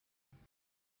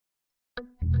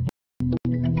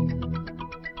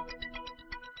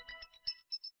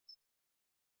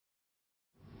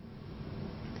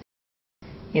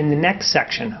In the next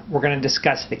section, we're going to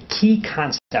discuss the key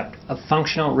concept of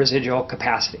functional residual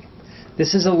capacity.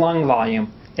 This is a lung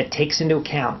volume that takes into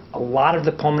account a lot of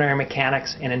the pulmonary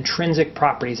mechanics and intrinsic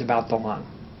properties about the lung.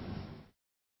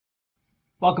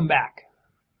 Welcome back.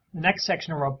 In the next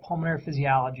section of our pulmonary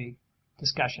physiology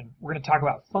discussion, we're going to talk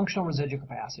about functional residual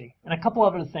capacity and a couple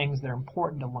other things that are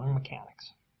important to lung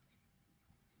mechanics.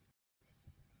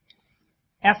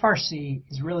 FRC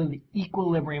is really the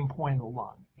equilibrium point of the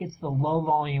lung. It's the low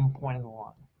volume point of the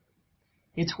lung.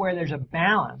 It's where there's a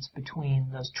balance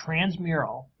between those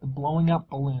transmural, the blowing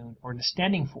up balloon or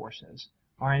distending forces,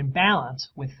 are in balance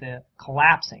with the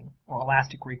collapsing or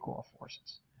elastic recoil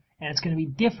forces. And it's going to be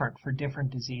different for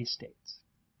different disease states.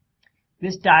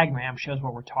 This diagram shows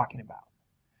what we're talking about.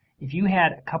 If you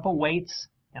had a couple weights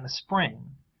and a spring,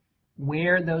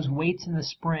 where those weights in the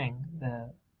spring,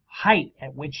 the height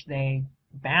at which they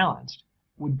balanced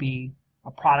would be a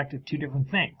product of two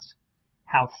different things: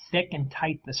 how thick and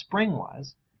tight the spring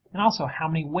was, and also how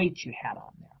many weights you had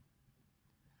on there.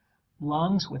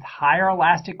 Lungs with higher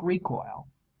elastic recoil,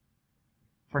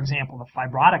 for example the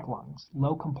fibrotic lungs,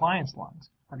 low compliance lungs,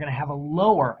 are going to have a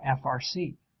lower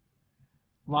FRC.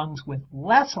 Lungs with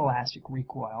less elastic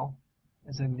recoil,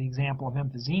 as in the example of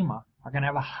emphysema, are going to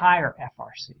have a higher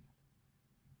FRC.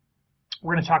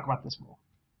 We're going to talk about this more.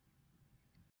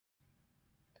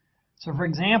 So for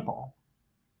example,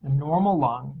 a normal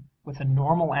lung with a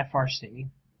normal FRC,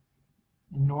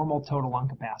 normal total lung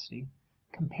capacity,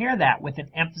 compare that with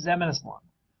an emphysematous lung.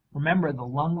 Remember, the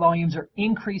lung volumes are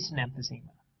increased in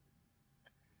emphysema.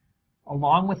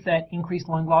 Along with that increased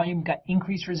lung volume, you've got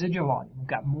increased residual volume. You've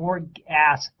got more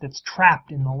gas that's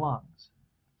trapped in the lungs,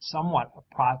 somewhat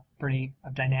a property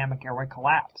of dynamic airway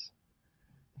collapse.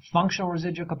 The functional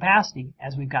residual capacity,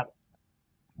 as we've got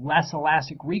less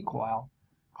elastic recoil,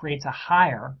 creates a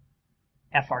higher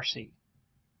FRC.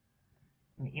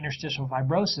 In the interstitial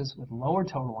fibrosis with lower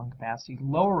total lung capacity,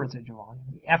 lower residual volume,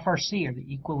 the FRC, or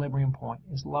the equilibrium point,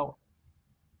 is lower.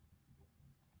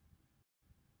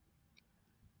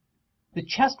 The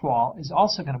chest wall is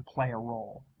also going to play a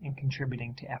role in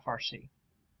contributing to FRC.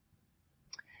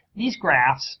 These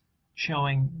graphs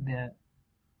showing the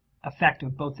effect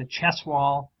of both the chest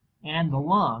wall and the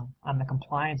lung on the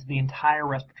compliance of the entire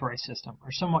respiratory system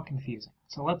are somewhat confusing.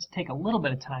 So let's take a little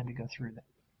bit of time to go through them.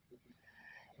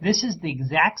 This is the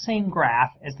exact same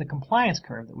graph as the compliance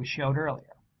curve that we showed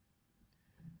earlier.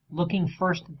 Looking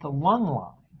first at the lung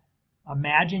line,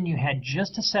 imagine you had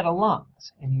just a set of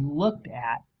lungs and you looked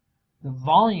at the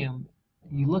volume,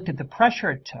 you looked at the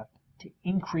pressure it took to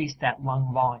increase that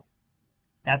lung volume.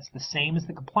 That's the same as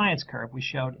the compliance curve we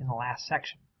showed in the last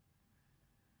section.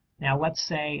 Now let's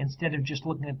say instead of just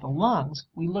looking at the lungs,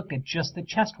 we looked at just the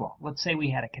chest wall. Let's say we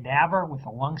had a cadaver with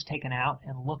the lungs taken out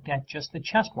and looked at just the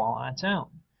chest wall on its own.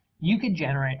 You could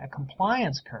generate a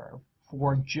compliance curve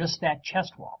for just that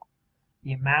chest wall,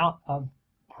 the amount of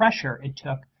pressure it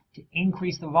took to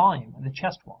increase the volume of the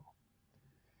chest wall.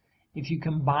 If you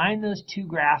combine those two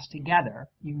graphs together,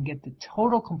 you can get the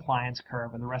total compliance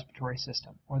curve of the respiratory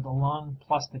system, or the lung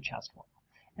plus the chest wall.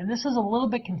 And this is a little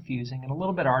bit confusing and a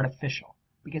little bit artificial,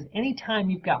 because anytime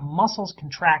you've got muscles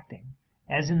contracting,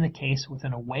 as in the case with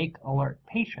an awake, alert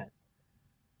patient,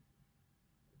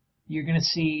 you're going to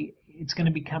see it's going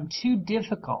to become too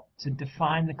difficult to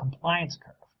define the compliance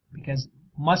curve, because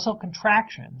muscle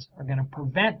contractions are going to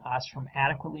prevent us from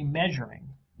adequately measuring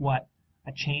what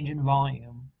a change in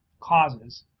volume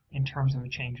causes in terms of a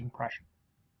change in pressure.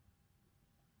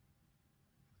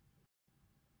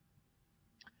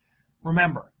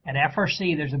 Remember, at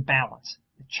FRC there's a balance.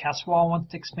 The chest wall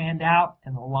wants to expand out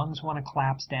and the lungs want to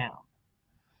collapse down.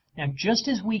 Now, just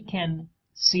as we can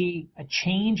see a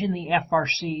change in the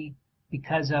FRC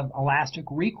because of elastic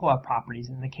recoil properties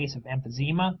in the case of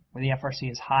emphysema, where the FRC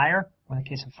is higher, or in the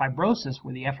case of fibrosis,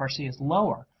 where the FRC is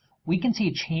lower, we can see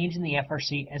a change in the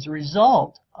FRC as a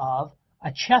result of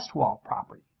a chest wall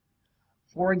property.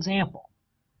 For example,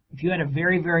 if you had a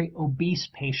very, very obese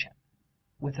patient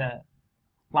with a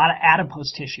lot of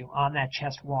adipose tissue on that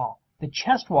chest wall, the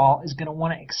chest wall is going to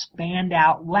want to expand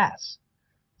out less.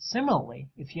 Similarly,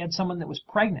 if you had someone that was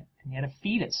pregnant and you had a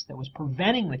fetus that was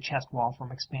preventing the chest wall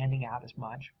from expanding out as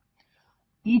much,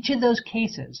 each of those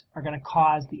cases are going to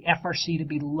cause the FRC to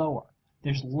be lower.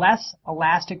 There's less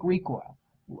elastic recoil,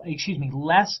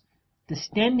 less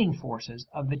distending forces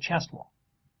of the chest wall.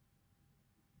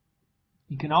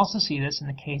 You can also see this in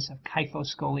the case of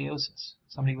kyphoscoliosis,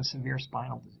 somebody with severe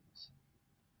spinal disease.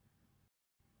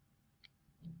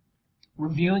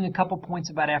 Reviewing a couple points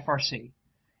about FRC.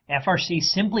 FRC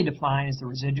simply defined as the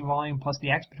residual volume plus the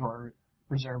expiratory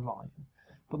reserve volume.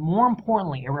 But more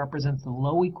importantly, it represents the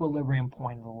low equilibrium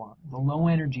point of the lung, the low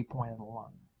energy point of the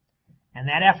lung. And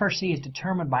that FRC is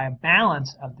determined by a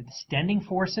balance of the distending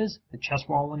forces, the chest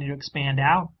wall wanting to expand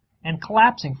out, and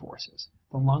collapsing forces,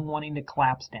 the lung wanting to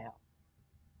collapse down.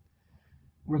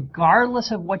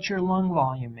 Regardless of what your lung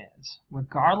volume is,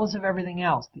 regardless of everything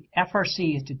else, the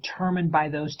FRC is determined by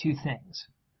those two things.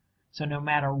 So no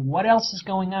matter what else is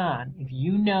going on, if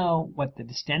you know what the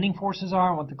distending forces are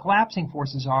and what the collapsing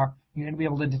forces are, you're going to be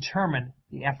able to determine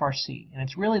the FRC. And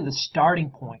it's really the starting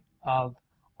point of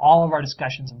all of our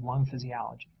discussions of lung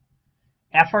physiology.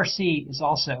 FRC is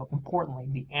also, importantly,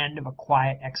 the end of a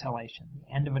quiet exhalation,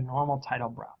 the end of a normal tidal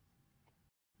breath.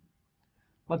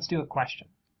 Let's do a question.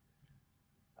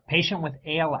 A patient with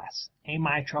ALS,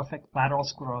 amyotrophic lateral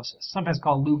sclerosis, sometimes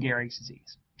called Lou Gehrig's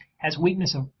disease, has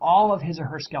weakness of all of his or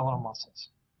her skeletal muscles.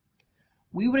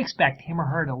 We would expect him or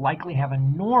her to likely have a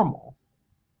normal,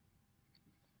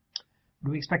 do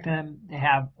we expect them to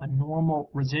have a normal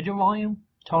residual volume,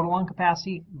 total lung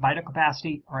capacity, vital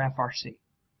capacity, or FRC?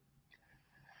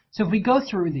 So if we go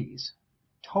through these,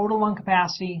 total lung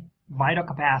capacity, vital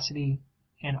capacity,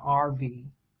 and RV,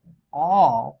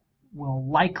 all will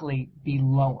likely be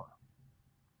lower.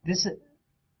 This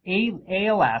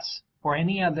ALS or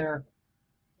any other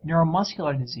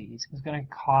neuromuscular disease is going to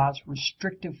cause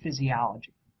restrictive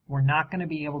physiology. We're not going to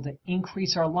be able to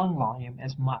increase our lung volume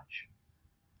as much.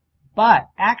 But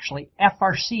actually,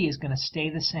 FRC is going to stay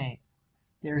the same.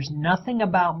 There's nothing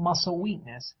about muscle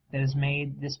weakness that has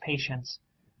made this patient's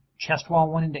chest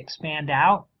wall wanting to expand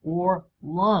out or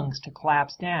lungs to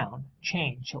collapse down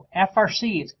change. So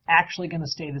FRC is actually going to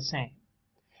stay the same.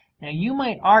 Now you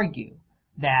might argue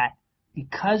that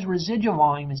because residual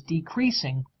volume is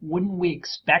decreasing, wouldn't we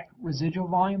expect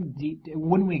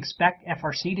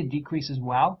FRC to decrease as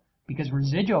well? Because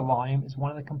residual volume is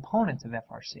one of the components of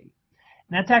FRC.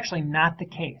 And that's actually not the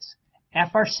case.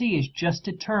 FRC is just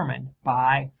determined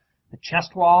by the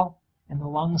chest wall and the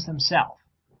lungs themselves.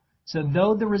 So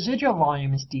though the residual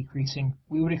volume is decreasing,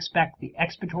 we would expect the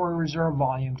expiratory reserve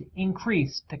volume to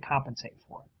increase to compensate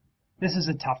for it. This is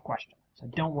a tough question, so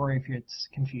don't worry if it's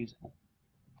confusing.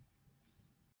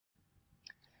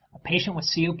 A patient with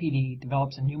COPD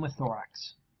develops a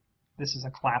pneumothorax. This is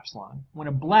a collapsed lung, when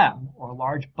a bleb, or a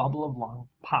large bubble of lung,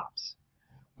 pops.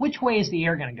 Which way is the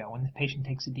air going to go when the patient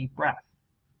takes a deep breath?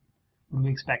 Would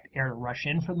we expect air to rush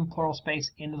in from the pleural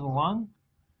space into the lung,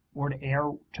 or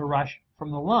air to rush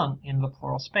from the lung into the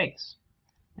pleural space?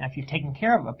 Now, if you've taken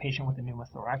care of a patient with a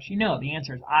pneumothorax, you know the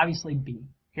answer is obviously B.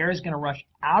 Air is going to rush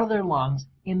out of their lungs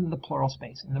into the pleural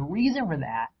space. And the reason for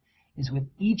that is with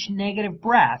each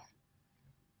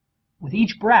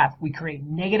breath, we create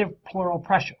negative pleural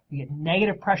pressure. We get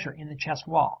negative pressure in the chest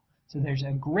wall. So there's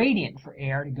a gradient for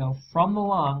air to go from the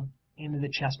lung into the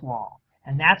chest wall.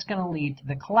 And that's going to lead to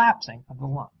the collapsing of the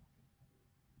lung.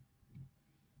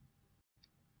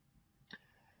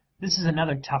 This is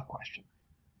another tough question.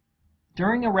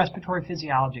 During a respiratory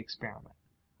physiology experiment,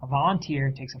 a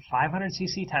volunteer takes a 500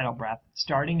 cc tidal breath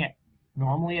starting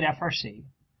normally at FRC,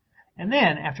 and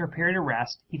then after a period of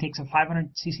rest, he takes a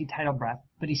 500 cc tidal breath,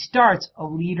 but he starts a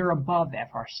liter above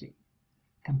FRC.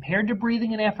 Compared to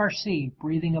breathing at FRC,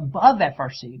 breathing above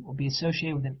FRC will be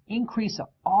associated with an increase of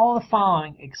all the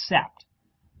following except.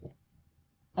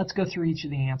 Let's go through each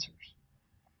of the answers.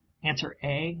 Answer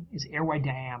A is airway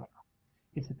diameter.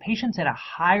 If the patient's at a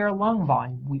higher lung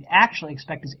volume, we'd actually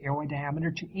expect his airway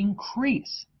diameter to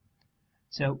increase.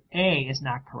 So A is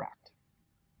not correct.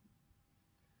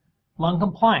 Lung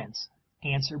compliance,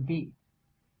 answer B.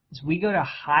 As we go to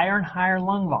higher and higher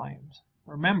lung volumes,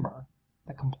 remember,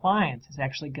 the compliance is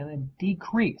actually going to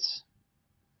decrease.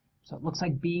 So it looks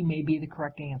like B may be the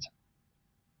correct answer.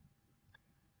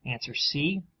 Answer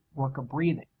C, work of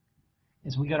breathing.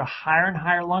 As we go to higher and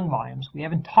higher lung volumes, we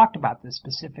haven't talked about this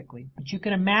specifically, but you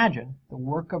can imagine the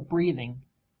work of breathing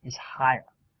is higher.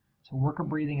 So work of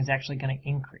breathing is actually going to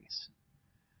increase.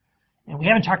 And we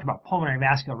haven't talked about pulmonary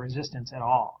vascular resistance at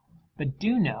all, but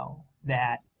do know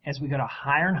that as we go to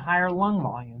higher and higher lung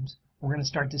volumes, we're going to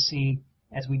start to see,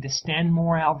 as we distend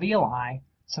more alveoli,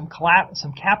 some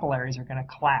capillaries are going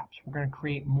to collapse. We're going to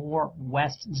create more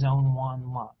West Zone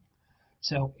 1 lung.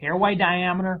 So airway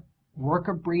diameter, work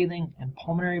of breathing, and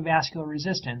pulmonary vascular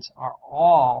resistance are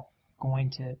all going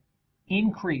to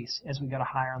increase as we go to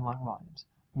higher lung volumes.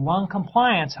 Lung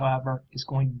compliance, however, is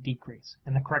going to decrease,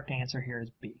 and the correct answer here is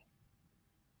B.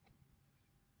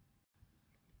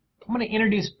 I'm going to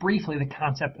introduce briefly the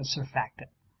concept of surfactant.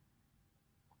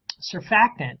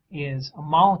 Surfactant is a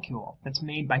molecule that's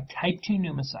made by type 2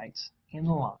 pneumocytes in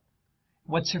the lung.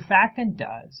 What surfactant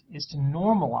does is to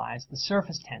normalize the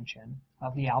surface tension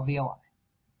of the alveoli.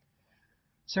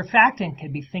 Surfactant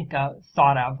can be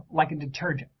thought of like a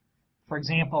detergent. For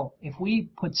example, if we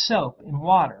put soap in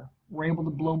water, we're able to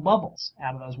blow bubbles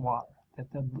out of those water,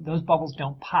 those bubbles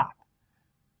don't pop.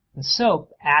 The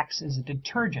soap acts as a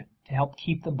detergent to help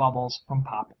keep the bubbles from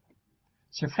popping.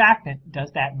 Surfactant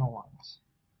does that in the lungs.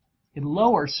 It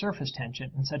lowers surface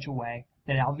tension in such a way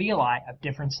that alveoli of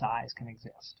different size can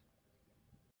exist.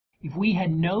 If we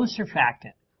had no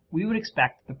surfactant, we would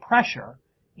expect the pressure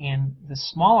in the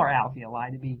smaller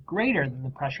alveoli to be greater than the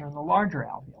pressure in the larger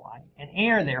alveoli, and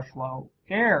air therefore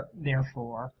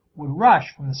would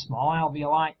rush from the small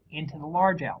alveoli into the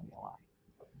large alveoli.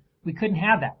 We couldn't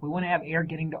have that. We want to have air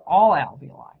getting to all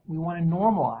alveoli. We want to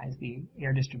normalize the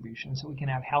air distribution so we can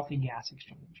have healthy gas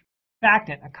exchange.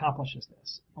 Surfactant accomplishes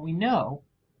this, and we know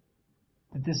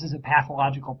that this is a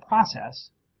pathological process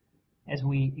as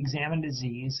we examine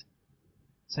disease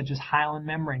such as hyaline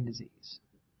membrane disease.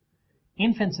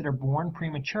 Infants that are born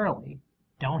prematurely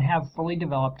don't have fully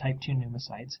developed type 2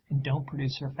 pneumocytes and don't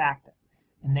produce surfactant,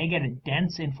 and they get a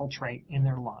dense infiltrate in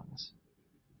their lungs.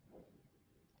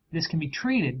 This can be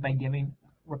treated by giving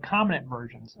recombinant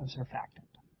versions of surfactant.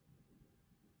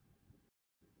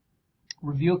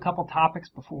 Review a couple topics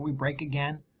before we break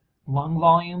again. Lung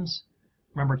volumes.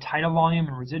 Remember tidal volume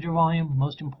and residual volume,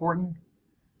 most important.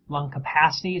 Lung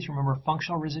capacities, remember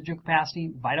functional residual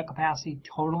capacity, vital capacity,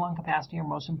 total lung capacity are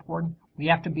most important. We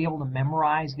have to be able to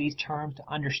memorize these terms to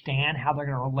understand how they're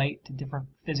going to relate to different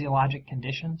physiologic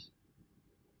conditions.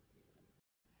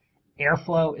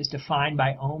 Airflow is defined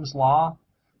by Ohm's law.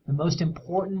 The most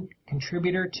important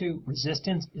contributor to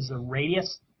resistance is the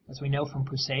radius, as we know from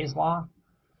Poussey's law.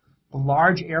 The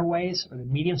large airways or the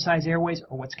medium-sized airways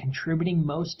are what's contributing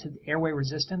most to the airway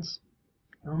resistance.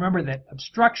 And remember that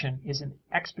obstruction is an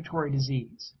expiratory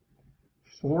disease.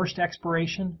 Forced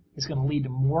expiration is going to lead to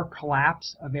more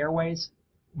collapse of airways,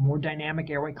 more dynamic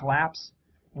airway collapse,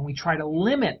 and we try to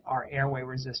limit our airway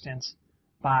resistance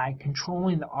by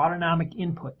controlling the autonomic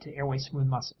input to airway smooth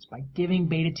muscles. By giving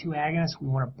beta-2 agonists, we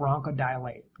want to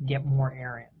bronchodilate, get more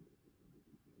air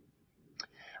in.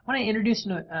 I want to introduce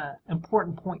an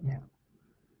important point now.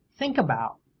 Think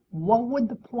about, what would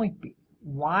the point be?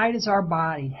 Why does our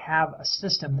body have a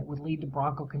system that would lead to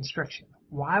bronchoconstriction?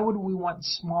 Why would we want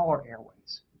smaller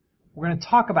airways? We're going to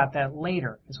talk about that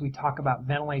later as we talk about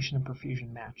ventilation and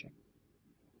perfusion matching.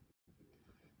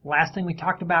 The last thing we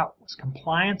talked about was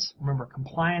compliance. Remember,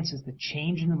 compliance is the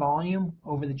change in volume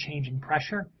over the change in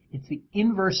pressure. It's the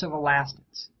inverse of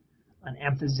elastance. An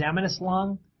emphysematous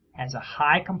lung has a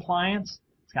high compliance.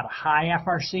 It's got a high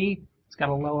FRC. It's got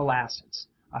a low elastance.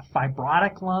 A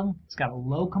fibrotic lung, it's got a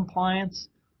low compliance,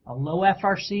 a low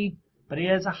FRC, but it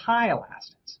has a high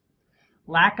elastance.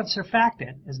 Lack of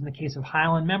surfactant, as in the case of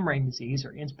hyaline membrane disease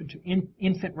or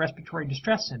infant respiratory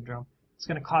distress syndrome, it's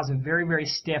going to cause a very, very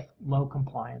stiff, low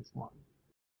compliance lung.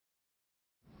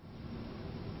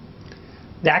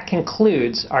 That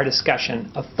concludes our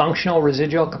discussion of functional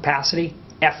residual capacity,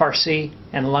 FRC,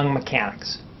 and lung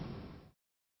mechanics.